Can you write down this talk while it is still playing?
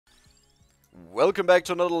Welcome back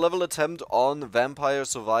to another level attempt on Vampire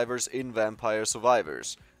Survivors in Vampire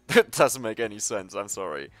Survivors. That doesn't make any sense, I'm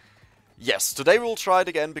sorry. Yes, today we'll try it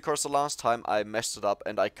again because the last time I messed it up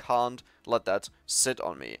and I can't let that sit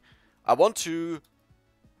on me. I want to...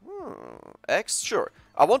 X? Sure.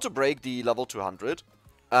 I want to break the level 200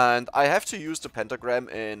 and I have to use the pentagram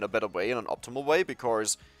in a better way, in an optimal way,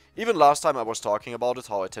 because even last time I was talking about it,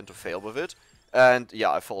 how I tend to fail with it, and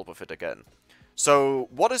yeah, I failed with it again. So,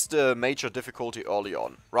 what is the major difficulty early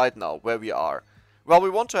on, right now, where we are? Well, we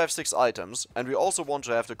want to have 6 items, and we also want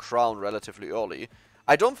to have the crown relatively early.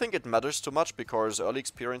 I don't think it matters too much, because early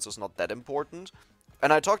experience is not that important.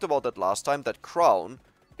 And I talked about that last time, that crown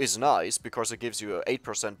is nice, because it gives you a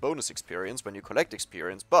 8% bonus experience when you collect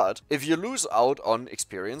experience, but if you lose out on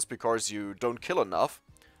experience because you don't kill enough,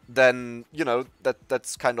 then, you know,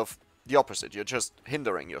 that's kind of the opposite, you're just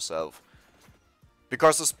hindering yourself.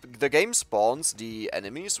 Because the game spawns the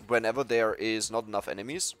enemies whenever there is not enough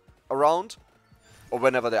enemies around. Or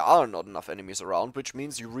whenever there are not enough enemies around, which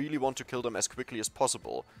means you really want to kill them as quickly as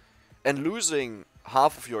possible. And losing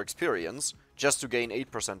half of your experience just to gain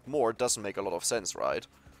 8% more doesn't make a lot of sense, right?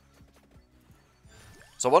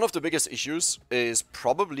 So one of the biggest issues is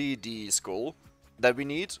probably the skull that we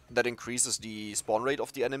need. That increases the spawn rate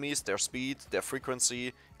of the enemies, their speed, their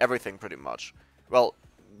frequency, everything pretty much. Well,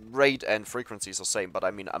 rate and frequency is the same, but I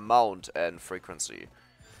mean amount and frequency.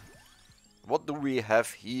 What do we have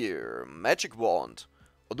here? Magic Wand.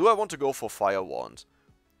 Or do I want to go for Fire Wand?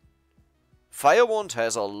 Fire Wand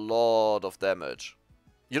has a lot of damage.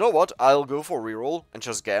 You know what? I'll go for reroll and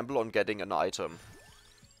just gamble on getting an item.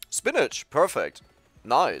 Spinach! Perfect.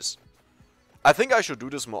 Nice. I think I should do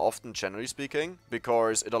this more often, generally speaking,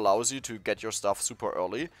 because it allows you to get your stuff super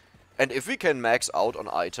early. And if we can max out on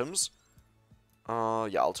items...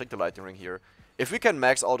 yeah, I'll take the lightning ring here. If we can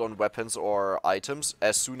max out on weapons or items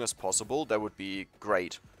as soon as possible, that would be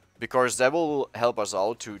great. Because that will help us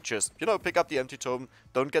out to just, you know, pick up the empty tome,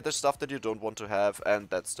 don't get the stuff that you don't want to have, and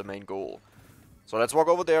that's the main goal. So let's walk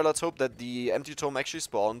over there, let's hope that the empty tome actually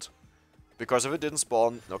spawned. Because if it didn't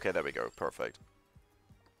spawn... Okay, there we go, perfect.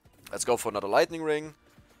 Let's go for another lightning ring.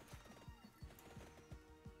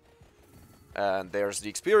 And there's the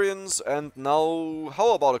experience, and now,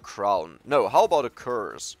 how about a crown? No, how about a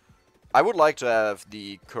curse? I would like to have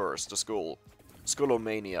the curse, the skull.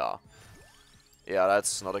 Skullomania. Yeah,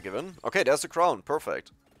 that's not a given. Okay, there's the crown,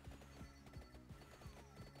 perfect.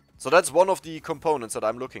 So that's one of the components that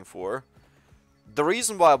I'm looking for. The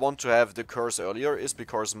reason why I want to have the curse earlier is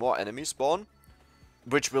because more enemies spawn,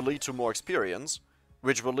 which will lead to more experience,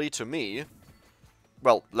 which will lead to me...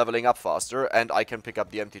 well, leveling up faster, and I can pick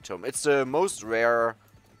up the empty tome. It's the most rare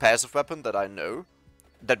passive weapon that I know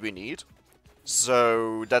that we need.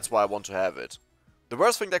 So that's why I want to have it. The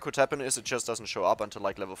worst thing that could happen is it just doesn't show up until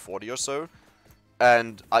like level 40 or so.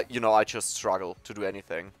 And, I just struggle to do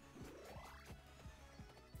anything.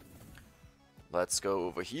 Let's go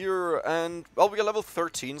over here, and, well, we are level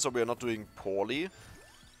 13, so we are not doing poorly.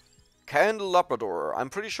 Candelabrador. I'm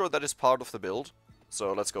pretty sure that is part of the build,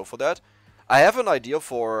 so let's go for that. I have an idea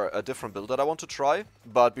for a different build that I want to try,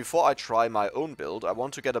 but before I try my own build, I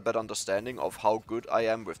want to get a better understanding of how good I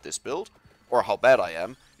am with this build, or how bad I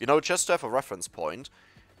am, you know, just to have a reference point,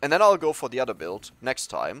 and then I'll go for the other build next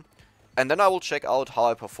time, and then I will check out how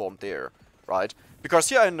I performed there, right? Because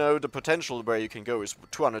here I know the potential where you can go is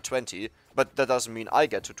 220, but that doesn't mean I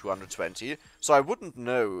get to 220, so I wouldn't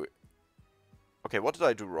know... Okay, what did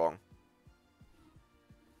I do wrong?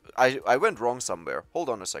 I went wrong somewhere. Hold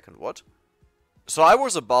on a second, what? So I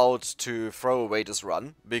was about to throw away this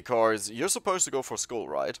run, because you're supposed to go for skull,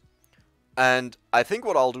 right? And I think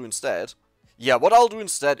what I'll do instead... Yeah, what I'll do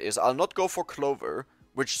instead is I'll not go for clover,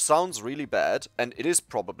 which sounds really bad, and it is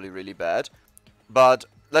probably really bad, but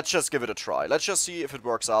let's just give it a try. Let's just see if it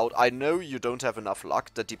works out. I know you don't have enough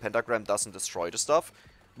luck that the pentagram doesn't destroy the stuff,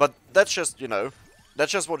 but that's just, you know,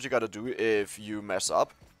 that's just what you gotta do if you mess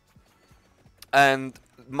up. And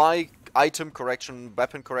my item correction,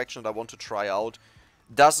 weapon correction that I want to try out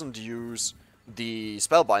doesn't use the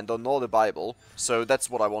Spellbinder nor the Bible, so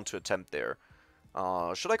that's what I want to attempt there.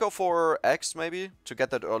 Should I go for X maybe, to get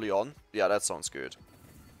that early on? Yeah, that sounds good.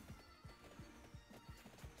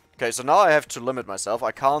 Okay, so now I have to limit myself.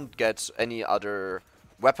 I can't get any other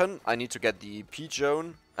weapon. I need to get the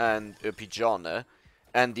Pigeon and Pigeon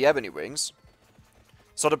and the Ebony Wings.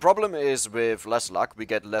 So the problem is with less luck, we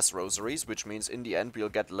get less rosaries, which means in the end we'll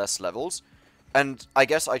get less levels. And I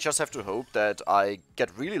guess I just have to hope that I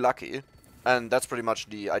get really lucky, and that's pretty much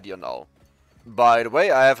the idea now. By the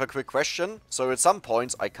way, I have a quick question. So at some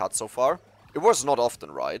points I cut so far. It was not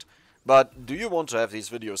often, right? But do you want to have these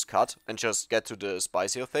videos cut and just get to the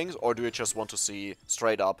spicier things, or do you just want to see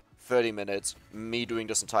straight up 30 minutes me doing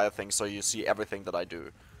this entire thing so you see everything that I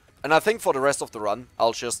do? And I think for the rest of the run,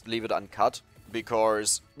 I'll just leave it uncut,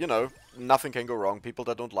 because, you know, nothing can go wrong. People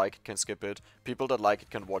that don't like it can skip it, people that like it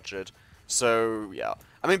can watch it. So, yeah.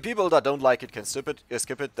 I mean, people that don't like it can skip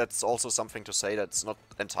it, that's also something to say that's not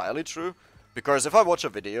entirely true. Because if I watch a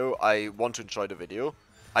video, I want to enjoy the video.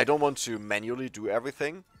 I don't want to manually do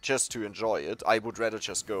everything just to enjoy it. I would rather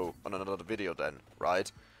just go on another video then, right?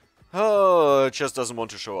 Oh, it just doesn't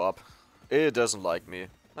want to show up. It doesn't like me.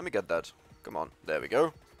 Let me get that. Come on, there we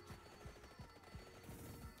go.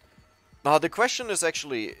 Now the question is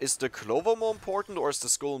actually, is the clover more important or is the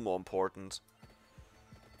skull more important?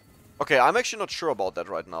 Okay, I'm actually not sure about that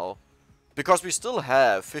right now. Because we still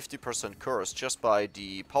have 50% curse just by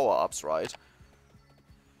the power-ups, right?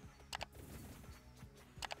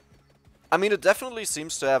 I mean, it definitely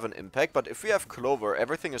seems to have an impact, but if we have clover,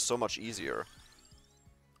 everything is so much easier.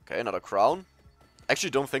 Okay, another crown.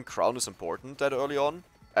 Actually, don't think crown is important that early on,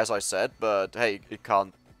 as I said, but hey, it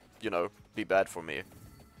can't, you know, be bad for me.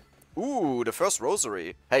 Ooh, the first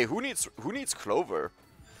rosary. Hey, who needs clover?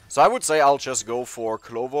 So I would say I'll just go for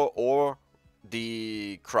clover or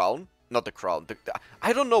the crown. Not the crown.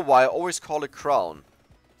 I don't know why I always call it crown.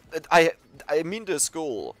 I mean the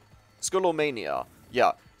skull. Skullomania.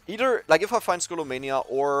 Yeah. Either, like, if I find Skullomania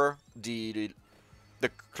or the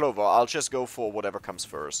clover, I'll just go for whatever comes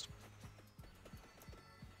first.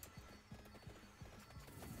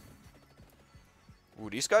 Ooh,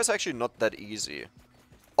 these guys are actually not that easy.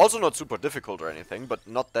 Also not super difficult or anything, but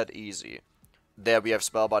not that easy. There we have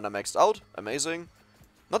Spellbinder maxed out. Amazing.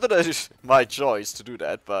 Not that it's my choice to do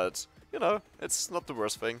that, but, you know, it's not the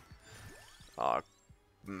worst thing.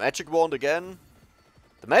 Magic Wand again.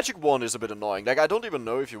 The Magic Wand is a bit annoying. Like, I don't even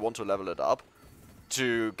know if you want to level it up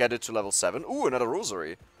to get it to level 7. Ooh, another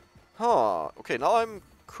Rosary. Huh. Okay, now I'm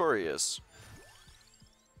curious.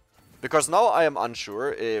 Because now I am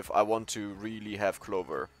unsure if I want to really have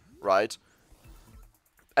Clover, right?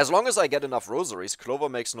 As long as I get enough Rosaries, Clover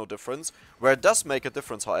makes no difference. Where it does make a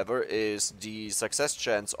difference, however, is the success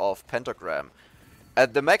chance of Pentagram.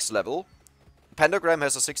 At the max level, Pentagram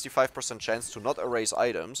has a 65% chance to not erase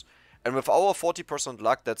items. And with our 40%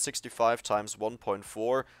 luck, that's 65 times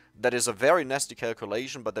 1.4. That is a very nasty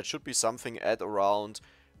calculation, but that should be something at around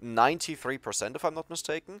 93%, if I'm not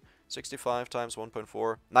mistaken. 65 times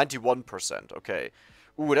 1.4. 91%, okay.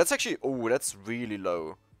 Ooh, that's actually... Ooh, that's really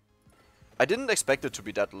low. I didn't expect it to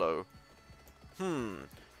be that low.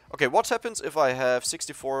 Okay, what happens if I have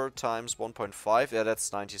 64 times 1.5? Yeah,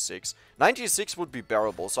 that's 96. 96 would be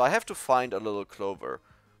bearable, so I have to find a little clover.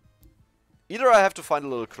 Either I have to find a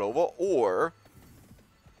little clover, or...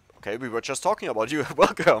 Okay, we were just talking about you.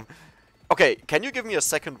 Welcome. Okay, can you give me a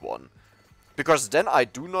second one? Because then I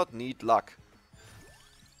do not need luck.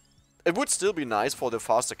 It would still be nice for the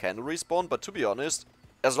faster candle respawn, but to be honest,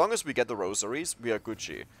 as long as we get the rosaries, we are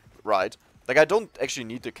Gucci. Right? Like, I don't actually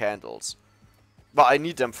need the candles. But I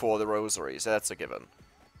need them for the rosaries, that's a given.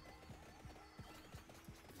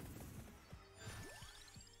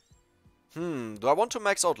 Do I want to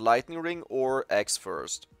max out Lightning Ring or Axe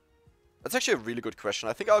first? That's actually a really good question.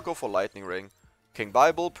 I think I'll go for Lightning Ring. King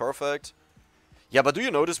Bible, perfect. Yeah, but do you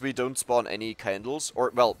notice we don't spawn any candles?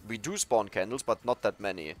 Or, well, we do spawn candles, but not that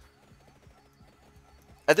many.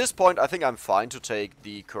 At this point, I think I'm fine to take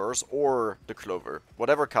the Curse or the Clover.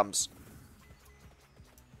 Whatever comes.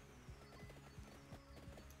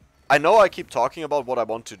 I know I keep talking about what I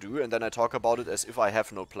want to do, and then I talk about it as if I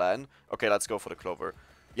have no plan. Okay, let's go for the Clover.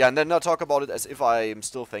 Yeah, and then I talk about it as if I'm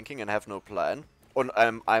still thinking and have no plan. Or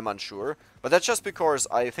I'm unsure. But that's just because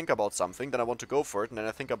I think about something, then I want to go for it, and then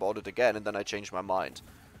I think about it again, and then I change my mind.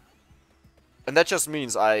 And that just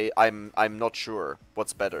means I'm not sure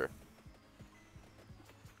what's better.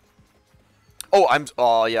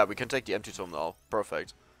 Oh, yeah, we can take the Empty Tome now.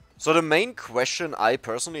 Perfect. So the main question I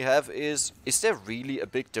personally have is there really a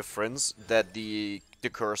big difference that the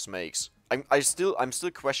curse makes? I'm still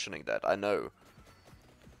questioning that, I know.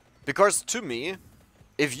 Because to me,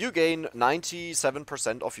 if you gain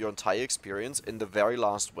 97% of your entire experience in the very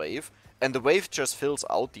last wave, and the wave just fills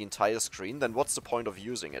out the entire screen, then what's the point of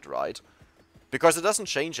using it, right? Because it doesn't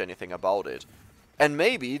change anything about it. And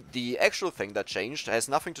maybe the actual thing that changed has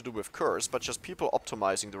nothing to do with curse, but just people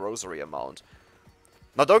optimizing the rosary amount.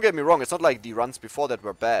 Now don't get me wrong, it's not like the runs before that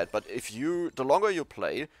were bad, but the longer you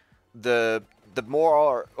play, the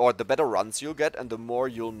more or the better runs you'll get, and the more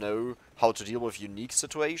you'll know how to deal with unique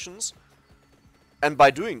situations. And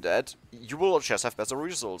by doing that, you will just have better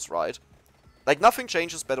results, right? Like, nothing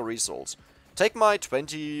changes better results. Take my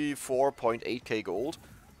 24.8k gold.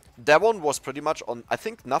 that one was pretty much on... I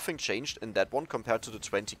think nothing changed in that one compared to the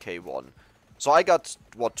 20k one. So I got,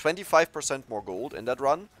 what, 25% more gold in that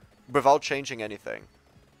run without changing anything.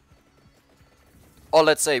 Or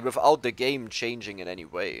let's say, without the game changing in any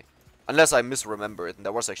way. Unless I misremember it, and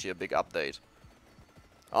there was actually a big update.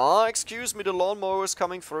 Ah, excuse me, the lawnmower is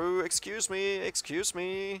coming through. Excuse me, excuse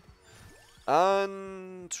me.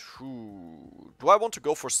 And... do I want to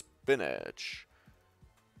go for spinach?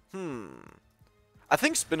 I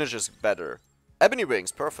think spinach is better. Ebony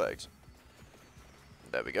wings, perfect.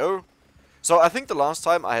 There we go. So I think the last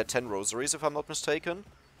time I had 10 rosaries, if I'm not mistaken.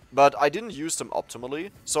 But I didn't use them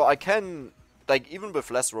optimally. So I can, like, even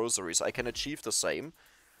with less rosaries, I can achieve the same.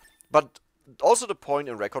 But also the point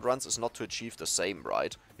in record runs is not to achieve the same,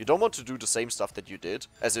 right? You don't want to do the same stuff that you did,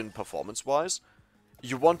 as in performance-wise.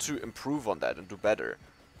 You want to improve on that and do better.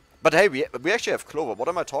 But hey, we actually have clover. What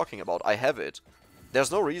am I talking about? I have it.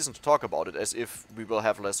 There's no reason to talk about it as if we will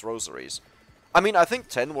have less rosaries. I mean, I think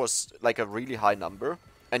 10 was like a really high number.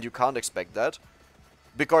 And you can't expect that.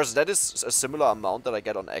 Because that is a similar amount that I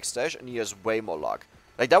get on X-Dash, and he has way more luck.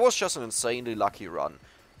 Like, that was just an insanely lucky run.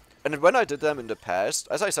 And when I did them in the past,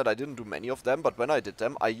 as I said, I didn't do many of them, but when I did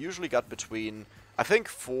them, I usually got between, I think,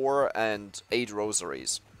 4 and 8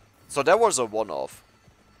 rosaries. So that was a one-off.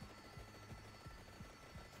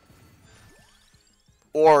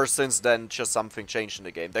 Or since then, just something changed in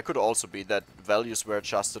the game. There could also be that values were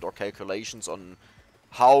adjusted or calculations on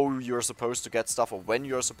how you're supposed to get stuff or when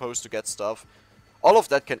you're supposed to get stuff. All of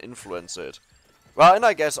that can influence it. Well, and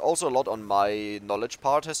I guess also a lot on my knowledge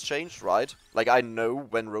part has changed, right? Like, I know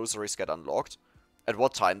when rosaries get unlocked, at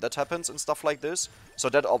what time that happens and stuff like this. So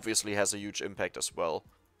that obviously has a huge impact as well.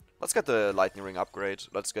 Let's get the lightning ring upgrade.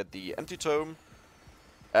 Let's get the empty tome.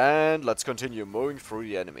 And let's continue mowing through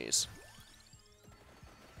the enemies.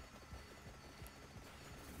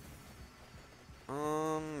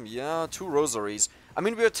 Yeah, 2 rosaries. I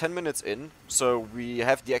mean, we're 10 minutes in, so we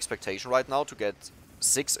have the expectation right now to get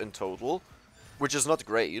 6 in total, which is not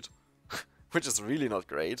great. Which is really not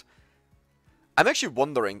great. I'm actually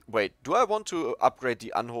wondering, wait, do I want to upgrade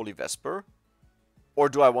the Unholy Vesper? Or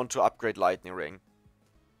do I want to upgrade Lightning Ring?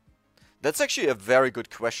 That's actually a very good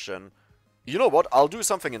question. You know what, I'll do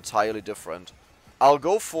something entirely different. I'll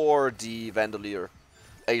go for the Vandalier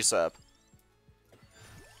ASAP.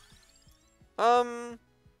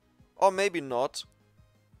 Or maybe not.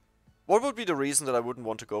 What would be the reason that I wouldn't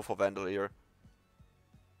want to go for Vandalier?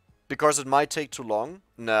 Because it might take too long?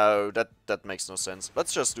 No, that makes no sense.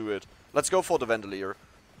 Let's just do it. Let's go for the Vandalier.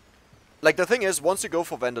 Like, the thing is, once you go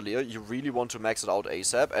for Vandalier, you really want to max it out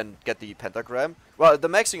ASAP and get the pentagram. Well, the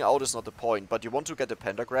maxing out is not the point, but you want to get the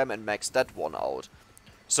pentagram and max that one out.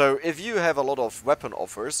 So, if you have a lot of weapon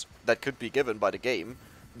offers that could be given by the game,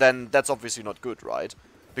 then that's obviously not good, right?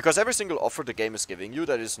 Because every single offer the game is giving you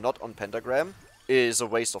that is not on pentagram is a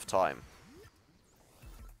waste of time.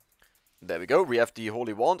 There we go, we have the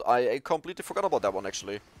Holy Wand. I completely forgot about that one,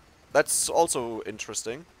 actually. That's also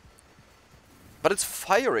interesting. But it's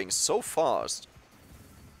firing so fast.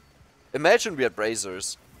 Imagine we had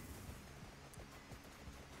Brazers.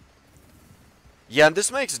 Yeah, and this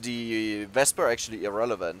makes the Vesper actually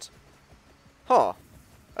irrelevant. Huh.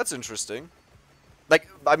 That's interesting. Like,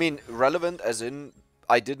 I mean, relevant as in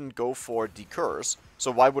I didn't go for the Curse,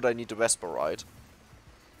 so why would I need the Vesper, right?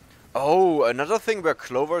 Oh, another thing where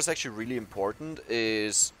Clover is actually really important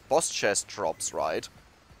is boss chest drops, right?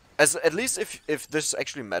 As at least if this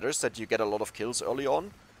actually matters, that you get a lot of kills early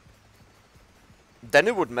on, then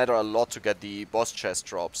it would matter a lot to get the boss chest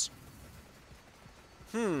drops.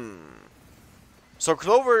 So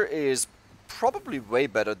Clover is probably way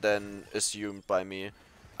better than assumed by me.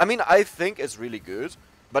 I mean, I think it's really good,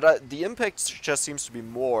 but the impact just seems to be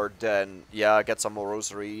more than, yeah, get some more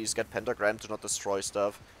rosaries, get pentagram to not destroy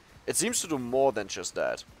stuff. It seems to do more than just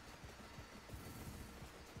that.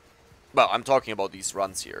 Well, I'm talking about these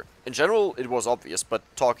runs here. In general, it was obvious, but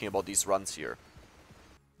talking about these runs here.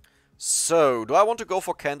 So, do I want to go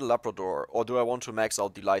for Candelabrador, or do I want to max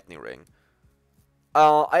out the Lightning Ring?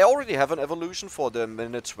 I already have an evolution for the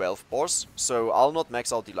minute 12 boss, so I'll not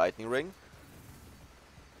max out the Lightning Ring.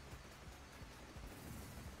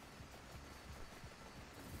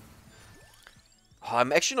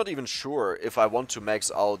 I'm actually not even sure if I want to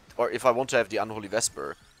max out, or if I want to have the Unholy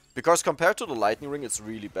Vesper. Because compared to the Lightning Ring, it's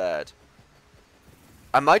really bad.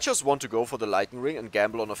 I might just want to go for the Lightning Ring and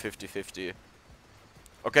gamble on a 50-50.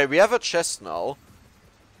 Okay, we have a chest now.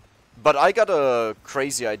 But I got a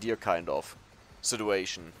crazy idea, kind of,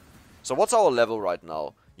 situation. So what's our level right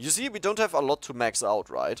now? You see, we don't have a lot to max out,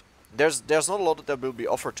 right? There's not a lot that will be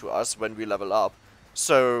offered to us when we level up.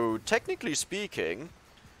 So, technically speaking,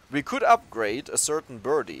 we could upgrade a certain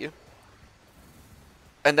birdie,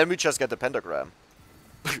 and then we just get the pentagram.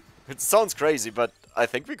 It sounds crazy, but I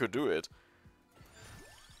think we could do it.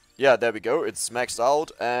 Yeah, there we go. It's maxed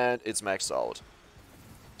out, and it's maxed out.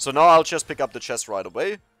 So now I'll just pick up the chest right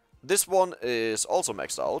away. This one is also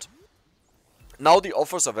maxed out. Now the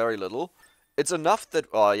offers are very little. It's enough that...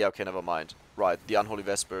 Oh, yeah, okay, never mind. Right, the Unholy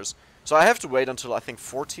Vespers. So I have to wait until, I think,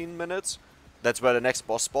 14 minutes. That's where the next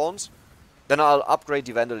boss spawns. Then I'll upgrade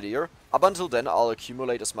the Vandalier. Up until then, I'll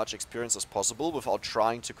accumulate as much experience as possible without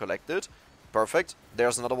trying to collect it. Perfect.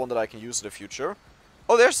 There's another one that I can use in the future.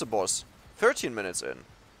 Oh, there's the boss. 13 minutes in.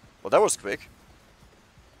 Well, that was quick.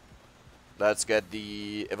 Let's get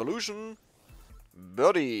the evolution.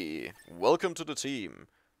 Birdie, welcome to the team.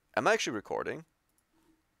 Am I actually recording?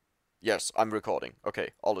 Yes, I'm recording. Okay,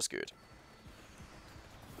 all is good.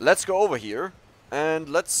 Let's go over here and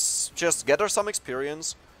let's just gather some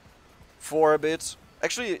experience for a bit.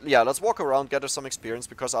 Actually, yeah, let's walk around, gather some experience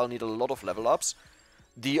because I'll need a lot of level ups.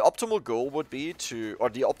 The optimal goal would be to, or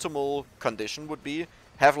the optimal condition would be,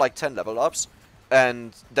 have like 10 level ups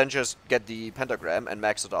and then just get the pentagram and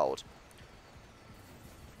max it out.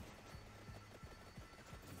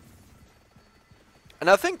 And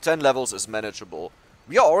I think 10 levels is manageable.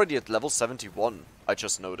 We are already at level 71, I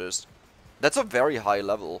just noticed. That's a very high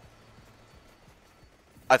level.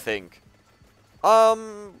 I think.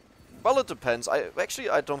 Well, it depends.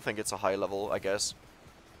 I don't think it's a high level, I guess.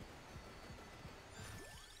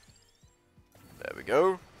 There we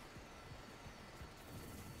go.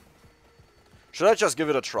 Should I just give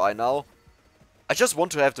it a try now? I just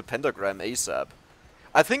want to have the pentagram ASAP.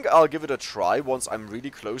 I think I'll give it a try once I'm really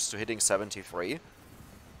close to hitting 73.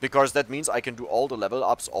 Because that means I can do all the level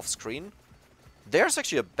ups off screen. There's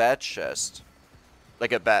actually a bad chest.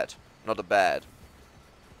 Like a bad, not a bad.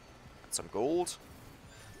 Get some gold.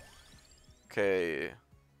 Okay.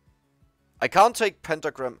 I can't take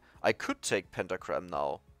pentagram. I could take pentagram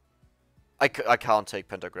now. I can't take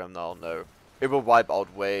pentagram now, no. It will wipe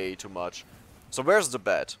out way too much. So where's the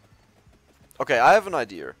bed? Okay, I have an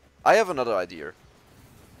idea. I have another idea.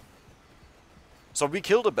 So we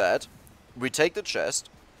kill the bed. We take the chest.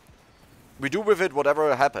 We do with it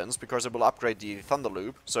whatever happens, because it will upgrade the Thunder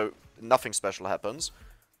Loop, so nothing special happens.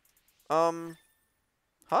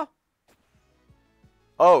 Huh?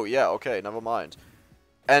 Oh, yeah, okay, never mind.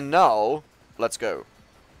 And now, let's go.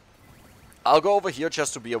 I'll go over here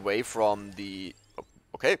just to be away from the...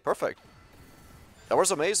 Okay, perfect. That was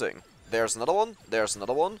amazing. There's another one, there's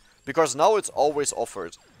another one, because now it's always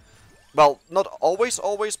offered. Well, not always,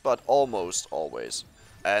 but almost always.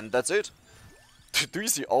 And that's it. Do you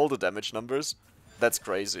see all the damage numbers? That's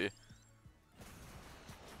crazy.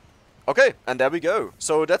 Okay, and there we go.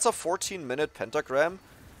 So that's a 14-minute pentagram.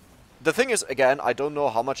 The thing is, again, I don't know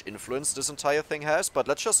how much influence this entire thing has, but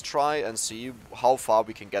let's just try and see how far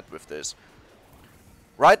we can get with this.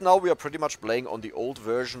 Right now we are pretty much playing on the old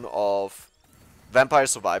version of Vampire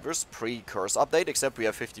Survivors pre-curse update, except we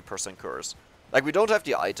have 50% curse. Like, we don't have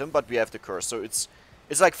the item, but we have the curse, so it's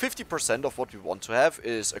like 50% of what we want to have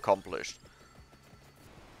is accomplished.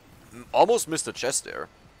 Almost missed a chest there.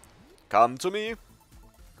 Come to me.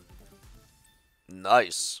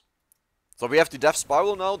 Nice. So we have the Death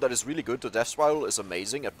Spiral now. That is really good. The Death Spiral is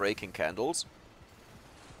amazing at breaking candles.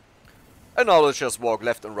 And now let's just walk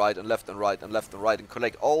left and right and left and right and left and right and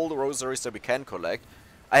collect all the rosaries that we can collect.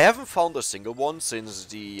 I haven't found a single one since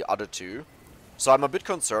the other two. So I'm a bit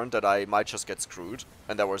concerned that I might just get screwed.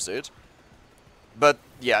 And that was it. But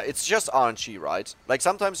yeah, it's just RNG, right? Like,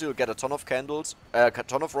 sometimes you'll get a ton of candles, a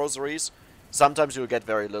ton of rosaries. Sometimes you'll get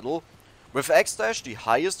very little. With X-Dash, the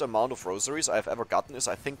highest amount of rosaries I've ever gotten is,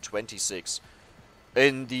 I think, 26.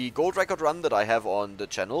 In the gold record run that I have on the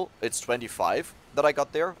channel, it's 25 that I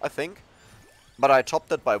got there, I think. But I topped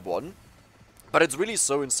that by 1. But it's really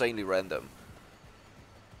so insanely random.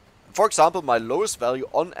 For example, my lowest value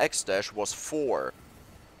on X-Dash was 4.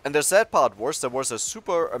 And the sad part was, there was a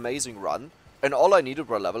super amazing run. And all I needed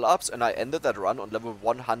were level ups, and I ended that run on level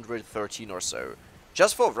 113 or so.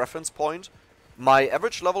 Just for a reference point, my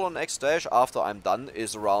average level on X-Dash after I'm done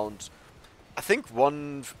is around, I think,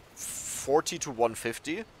 140 to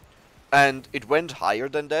 150. And it went higher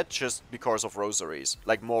than that just because of rosaries,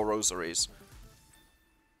 like more rosaries.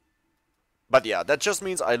 But yeah, that just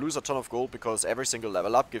means I lose a ton of gold because every single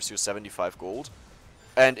level up gives you 75 gold.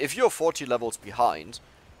 And if you're 40 levels behind,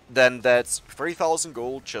 then that's 3000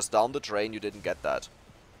 gold just down the drain. You didn't get that.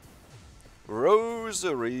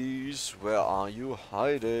 Rosaries, where are you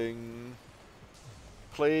hiding?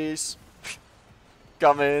 Please.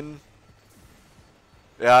 Come in.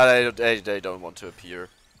 Yeah, they don't want to appear.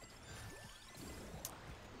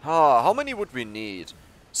 How many would we need?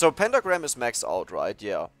 So pentagram is maxed out, right?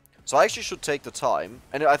 Yeah. So I actually should take the time,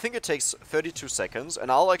 and I think it takes 32 seconds,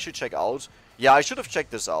 and I'll actually check out. Yeah, I should have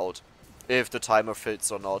checked this out, if the timer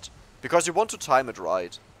fits or not, because you want to time it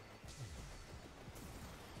right.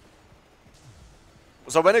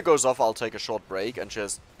 So when it goes off, I'll take a short break and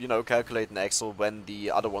just, you know, calculate in Excel when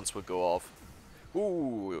the other ones will go off.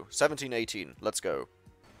 Ooh, 17:18, let's go.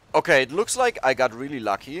 Okay, it looks like I got really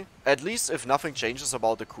lucky. At least if nothing changes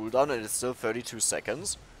about the cooldown and it's still 32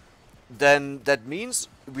 seconds, then that means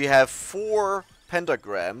we have 4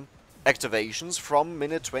 pentagram activations from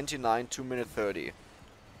minute 29 to minute 30.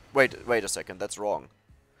 Wait a second, that's wrong.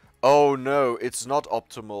 Oh no, it's not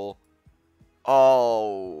optimal.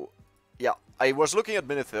 Oh, yeah, I was looking at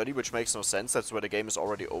minute 30, which makes no sense, that's where the game is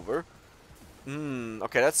already over.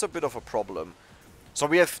 Okay, that's a bit of a problem. So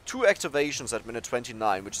we have 2 activations at minute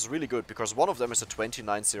 29, which is really good, because one of them is at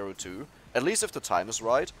 29:02, at least if the time is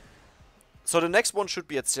right. So the next one should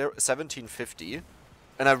be at 17:50,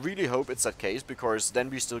 and I really hope it's that case, because then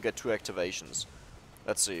we still get 2 activations.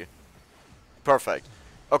 Let's see. Perfect.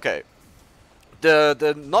 Okay.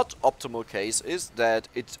 The not optimal case is that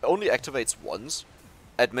it only activates once,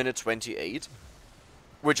 at minute 28,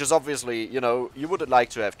 which is obviously, you know, you would like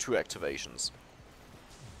to have 2 activations.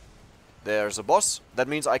 There's a boss. That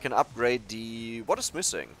means I can upgrade the... What is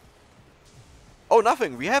missing? Oh,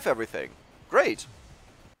 nothing. We have everything. Great.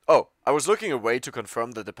 Oh, I was looking away to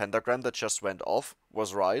confirm that the pentagram that just went off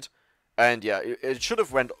was right. And yeah, it should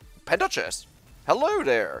have went... Pentachest! Hello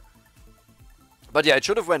there! But yeah, it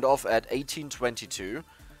should have went off at 18:22.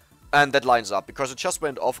 And that lines up. Because it just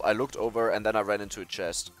went off, I looked over and then I ran into a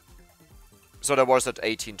chest. So that was at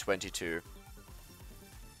 18:22.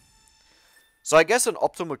 So I guess an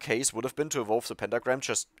optimal case would have been to evolve the pentagram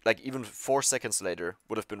just, like, even 4 seconds later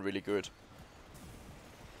would have been really good.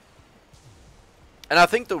 And I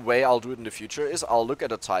think the way I'll do it in the future is I'll look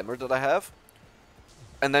at a timer that I have,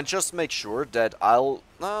 and then just make sure that I'll,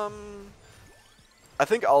 I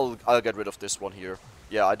think I'll get rid of this one here.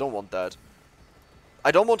 Yeah, I don't want that.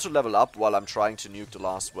 I don't want to level up while I'm trying to nuke the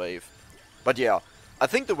last wave. But yeah, I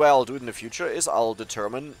think the way I'll do it in the future is I'll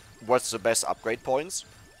determine what's the best upgrade points.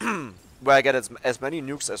 Where I get as many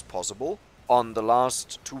nukes as possible on the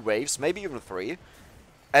last 2 waves, maybe even 3.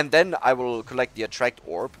 And then I will collect the attract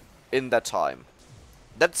orb in that time.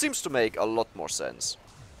 That seems to make a lot more sense.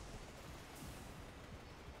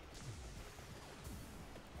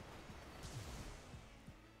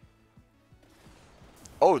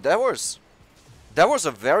 Oh, that was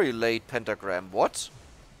a very late pentagram. What?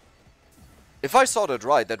 If I saw that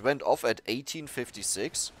right, that went off at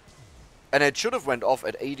 18:56. And it should have went off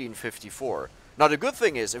at 18:54. Now the good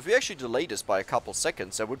thing is, if we actually delay this by a couple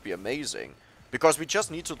seconds, that would be amazing. Because we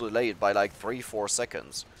just need to delay it by like 3-4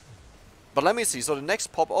 seconds. But let me see, so the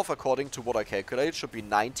next pop-off, according to what I calculated, should be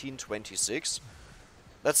 19:26.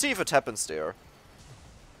 Let's see if it happens there.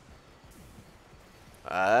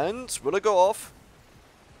 And will it go off?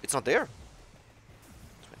 It's not there.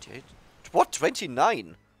 28. What?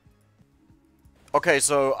 29? Okay,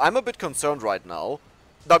 so I'm a bit concerned right now.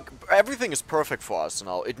 Now, everything is perfect for us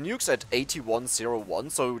now. It nukes at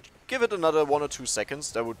 81:01, so give it another 1 or 2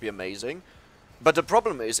 seconds, that would be amazing. But the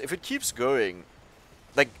problem is, if it keeps going,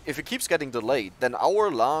 like, if it keeps getting delayed, then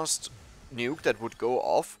our last nuke that would go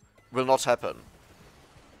off will not happen.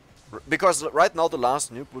 Because right now the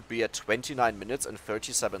last nuke would be at 29 minutes and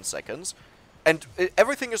 37 seconds, and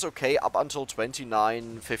everything is okay up until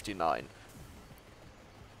 29:59.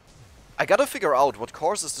 I gotta figure out what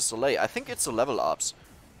causes this delay. I think it's the level ups.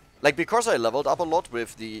 Like, because I leveled up a lot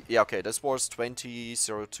with the... Yeah, okay, this was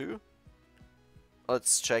 20:02.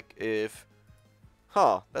 Let's check if...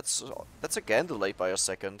 Huh, that's again delayed by a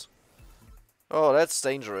second. Oh, that's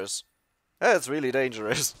dangerous. That's really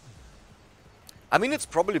dangerous. I mean, it's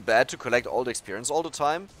probably bad to collect all the experience all the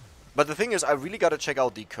time, but the thing is, I really gotta check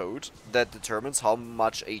out the code that determines how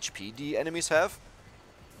much HP the enemies have.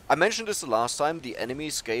 I mentioned this the last time, the enemy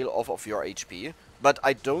scale off of your HP, but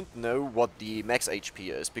I don't know what the max HP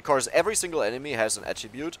is, because every single enemy has an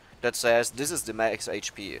attribute that says this is the max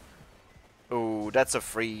HP. Oh, that's a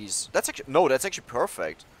freeze. That's actually... No, that's actually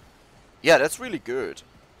perfect. Yeah, that's really good.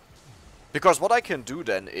 Because what I can do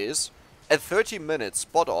then is, at 30 minutes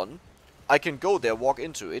spot on, I can go there, walk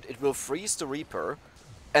into it, it will freeze the Reaper,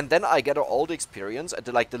 and then I get all the experience at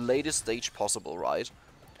the latest stage possible, right?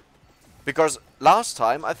 Because last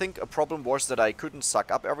time, I think a problem was that I couldn't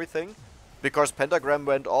suck up everything, because Pentagram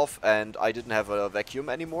went off and I didn't have a vacuum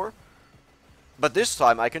anymore. But this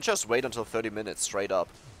time I can just wait until 30 minutes straight up.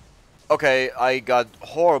 Okay, I got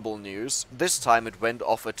horrible news. This time it went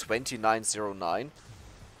off at 29:09.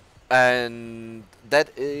 And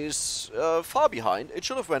that is far behind. It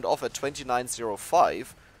should have went off at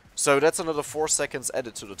 29:05. So that's another 4 seconds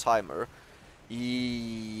added to the timer.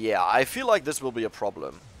 Yeah, I feel like this will be a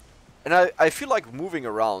problem. And I feel like moving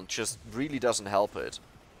around just really doesn't help it.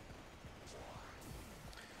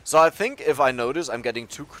 So I think if I notice I'm getting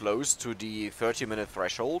too close to the 30-minute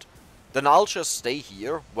threshold, then I'll just stay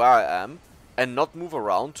here where I am and not move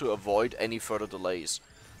around to avoid any further delays,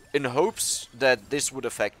 in hopes that this would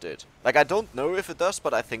affect it. Like, I don't know if it does,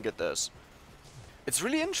 but I think it does. It's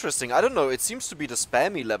really interesting. I don't know, it seems to be the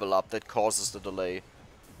spammy level up that causes the delay.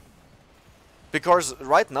 Because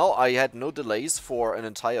right now I had no delays for an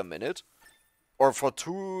entire minute, or for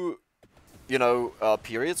two,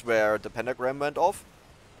 periods where the pentagram went off,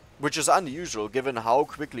 which is unusual given how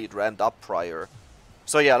quickly it ramped up prior.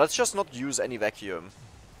 So yeah, let's just not use any vacuum.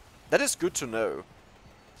 That is good to know.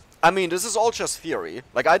 I mean, this is all just theory.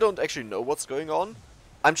 Like, I don't actually know what's going on.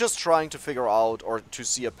 I'm just trying to figure out or to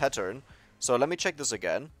see a pattern. So let me check this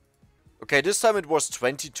again. Okay, this time it was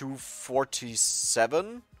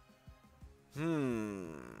 22:47.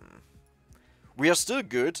 We are still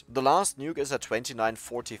good. The last nuke is at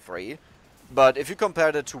 29:43. But if you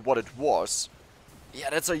compare that to what it was, yeah,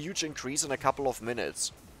 that's a huge increase in a couple of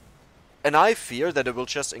minutes. And I fear that it will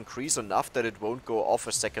just increase enough that it won't go off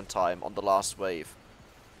a second time on the last wave.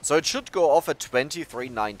 So it should go off at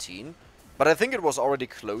 23:19. But I think it was already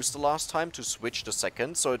close the last time to switch the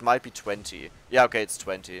second, so it might be 20. Yeah, okay, it's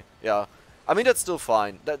 20. Yeah. I mean, that's still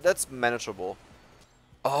fine. That's manageable.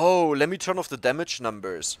 Oh, let me turn off the damage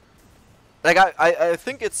numbers. Like, I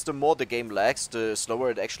think it's the more the game lags, the slower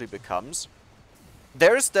it actually becomes.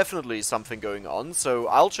 There is definitely something going on, so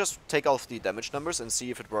I'll just take off the damage numbers and see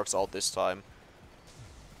if it works out this time.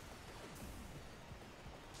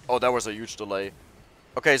 Oh, that was a huge delay.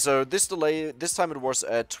 Okay, so this delay, this time it was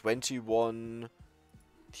at 21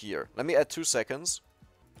 here. Let me add 2 seconds.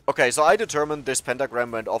 Okay, so I determined this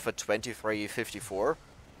pentagram went off at 23:54.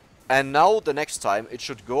 And now the next time it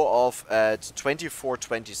should go off at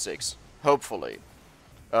 24:26. Hopefully.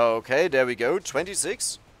 Okay, there we go.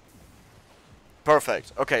 26.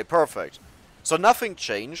 Perfect. Okay, perfect. So nothing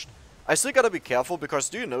changed. I still gotta be careful because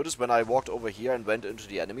do you notice when I walked over here and went into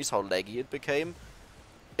the enemies how laggy it became?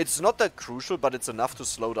 It's not that crucial, but it's enough to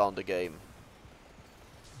slow down the game.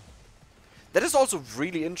 That is also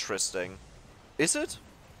really interesting. Is it?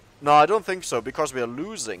 No, I don't think so, because we are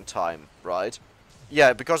losing time, right?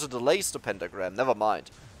 Yeah, because it delays the pentagram, never mind.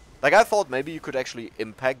 Like, I thought maybe you could actually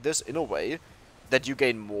impact this in a way that you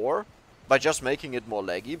gain more by just making it more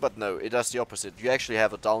laggy, but no, it does the opposite. You actually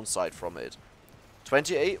have a downside from it.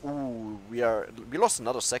 28? Ooh, we lost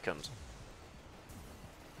another second.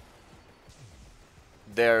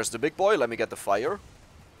 There's the big boy, let me get the fire.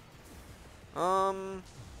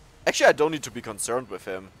 Actually, I don't need to be concerned with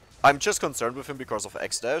him. I'm just concerned with him because of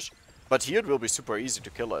X-Dash, but here it will be super easy to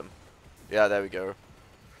kill him. Yeah, there we go.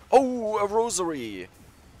 Oh, a rosary!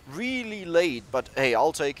 Really late, but hey,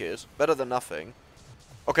 I'll take it. Better than nothing.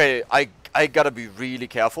 Okay, I gotta be really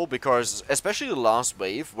careful, because especially the last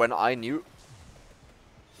wave, when I knew...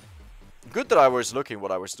 Good that I was looking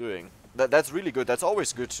what I was doing. That's really good, that's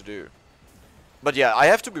always good to do. But yeah, I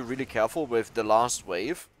have to be really careful with the last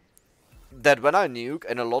wave, that when I nuke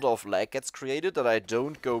and a lot of lag gets created, that I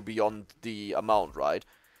don't go beyond the amount, right?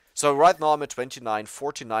 So right now I'm at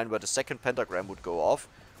 29:49 where the second pentagram would go off,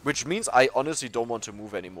 which means I honestly don't want to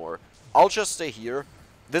move anymore. I'll just stay here.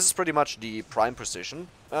 This is pretty much the prime position.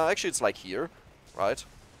 Actually, it's like here, right?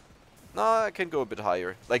 No, I can go a bit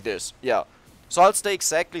higher, like this, yeah. So I'll stay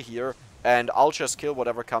exactly here, and I'll just kill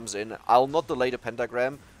whatever comes in. I'll not delay the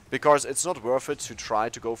pentagram, because it's not worth it to try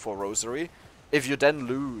to go for rosary if you then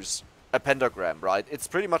lose a pentagram, right? It's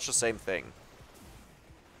pretty much the same thing.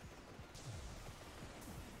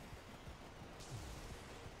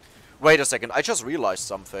 Wait a second, I just realized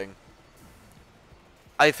something.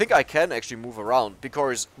 I think I can actually move around,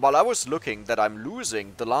 because while I was looking that I'm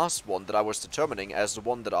losing the last one that I was determining as the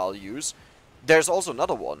one that I'll use, there's also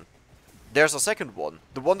another one. There's a second one.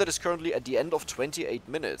 The one that is currently at the end of 28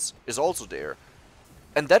 minutes is also there.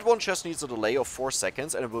 And that one just needs a delay of 4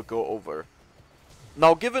 seconds and it will go over.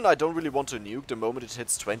 Now, given I don't really want to nuke the moment it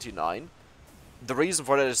hits 29, the reason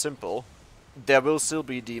for that is simple. There will still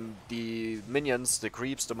be the minions, the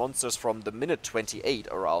creeps, the monsters from the minute 28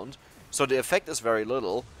 around, so the effect is very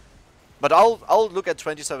little. But I'll look at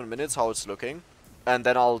 27 minutes how it's looking, and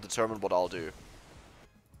then I'll determine what I'll do.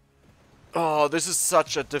 Oh, this is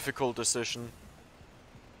such a difficult decision.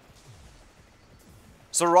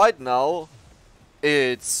 So right now,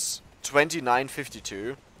 it's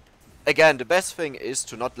 29:52. Again, the best thing is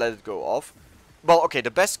to not let it go off. Well, okay,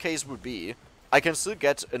 the best case would be I can still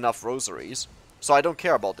get enough rosaries, so I don't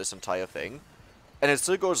care about this entire thing. And it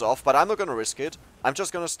still goes off, but I'm not gonna risk it. I'm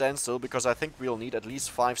just gonna stand still because I think we'll need at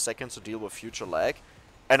least 5 seconds to deal with future lag.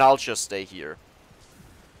 And I'll just stay here.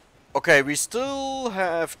 Okay, we still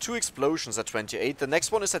have 2 explosions at 28. The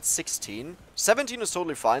next one is at 16. 17 is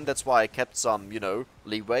totally fine. That's why I kept some, you know,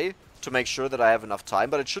 leeway to make sure that I have enough time.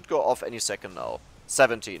 But it should go off any second now.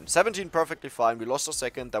 17. 17 perfectly fine. We lost a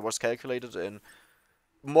second. That was calculated in.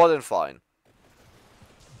 More than fine.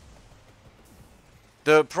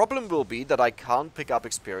 The problem will be that I can't pick up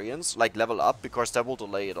experience, like level up, because that will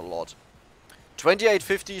delay it a lot.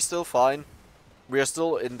 2850 is still fine. We are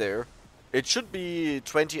still in there. It should be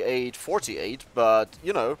 2848, but,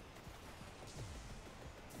 you know.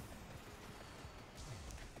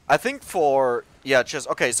 I think for... Yeah, just...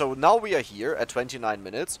 Okay, so now we are here at 29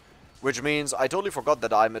 minutes, which means I totally forgot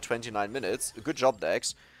that I'm at 29 minutes. Good job,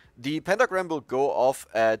 Dex. The pentagram will go off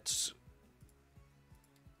at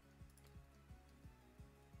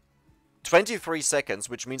 23 seconds,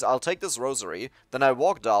 which means I'll take this rosary, then I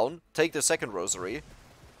walk down, take the second rosary.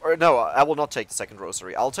 Or no, I will not take the second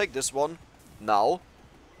rosary. I'll take this one now.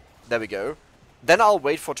 There we go. Then I'll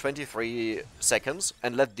wait for 23 seconds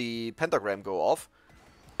and let the pentagram go off.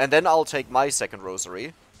 And then I'll take my second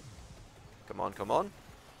rosary. Come on, come on.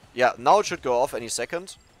 Yeah, now it should go off any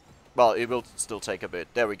second. Well, it will still take a bit.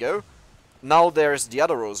 There we go. Now there's the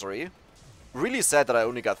other rosary. Really sad that I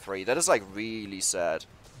only got 3. That is like really sad.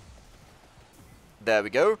 There we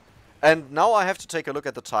go. And now I have to take a look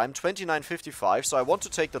at the time, 29:55, so I want to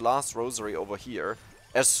take the last rosary over here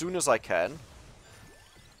as soon as I can.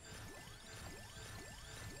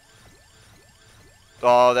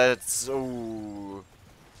 Oh, that's... Ooh.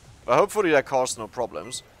 Hopefully that caused no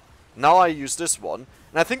problems. Now I use this one,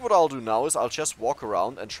 and I think what I'll do now is I'll just walk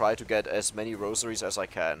around and try to get as many rosaries as I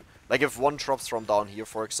can. Like if one drops from down here,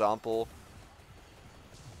 for example.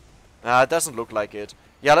 It doesn't look like it.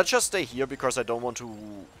 Yeah, let's just stay here because I don't want to...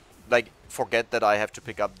 like, forget that I have to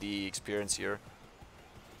pick up the experience here.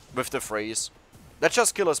 With the phrase. Let's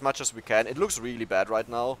just kill as much as we can. It looks really bad right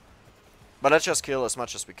now. But let's just kill as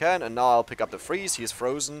much as we can. And now I'll pick up the freeze. He's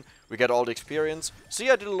frozen. We get all the experience. See,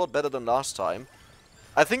 I did a lot better than last time.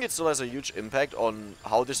 I think it still has a huge impact on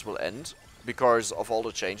how this will end. Because of all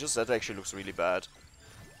the changes. That actually looks really bad.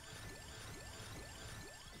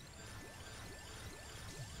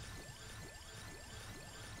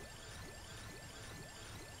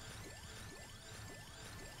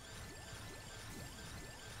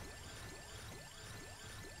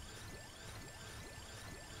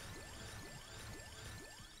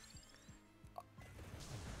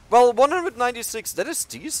 Well, 196, that is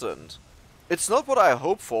decent. It's not what I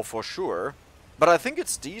hope for sure, but I think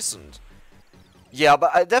it's decent. Yeah,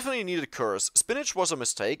 but I definitely needed curse. Spinach was a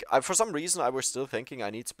mistake. For some reason, I was still thinking I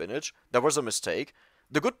need spinach. That was a mistake.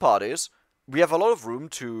 The good part is, we have a lot of room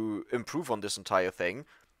to improve on this entire thing.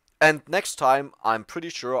 And next time, I'm pretty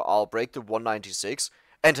sure I'll break the 196.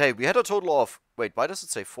 And hey, we had a total of... Wait, why does it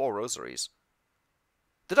say 4 rosaries?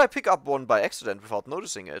 Did I pick up one by accident without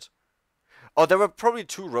noticing it? Oh, there were probably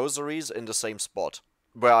 2 rosaries in the same spot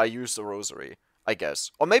where I used a rosary, I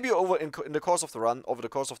guess. Or maybe over the course of the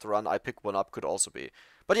run, I picked one up, could also be.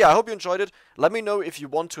 But yeah, I hope you enjoyed it. Let me know if you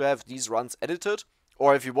want to have these runs edited,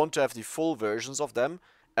 or if you want to have the full versions of them.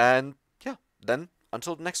 And yeah, then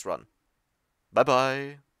until the next run. Bye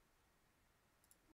bye.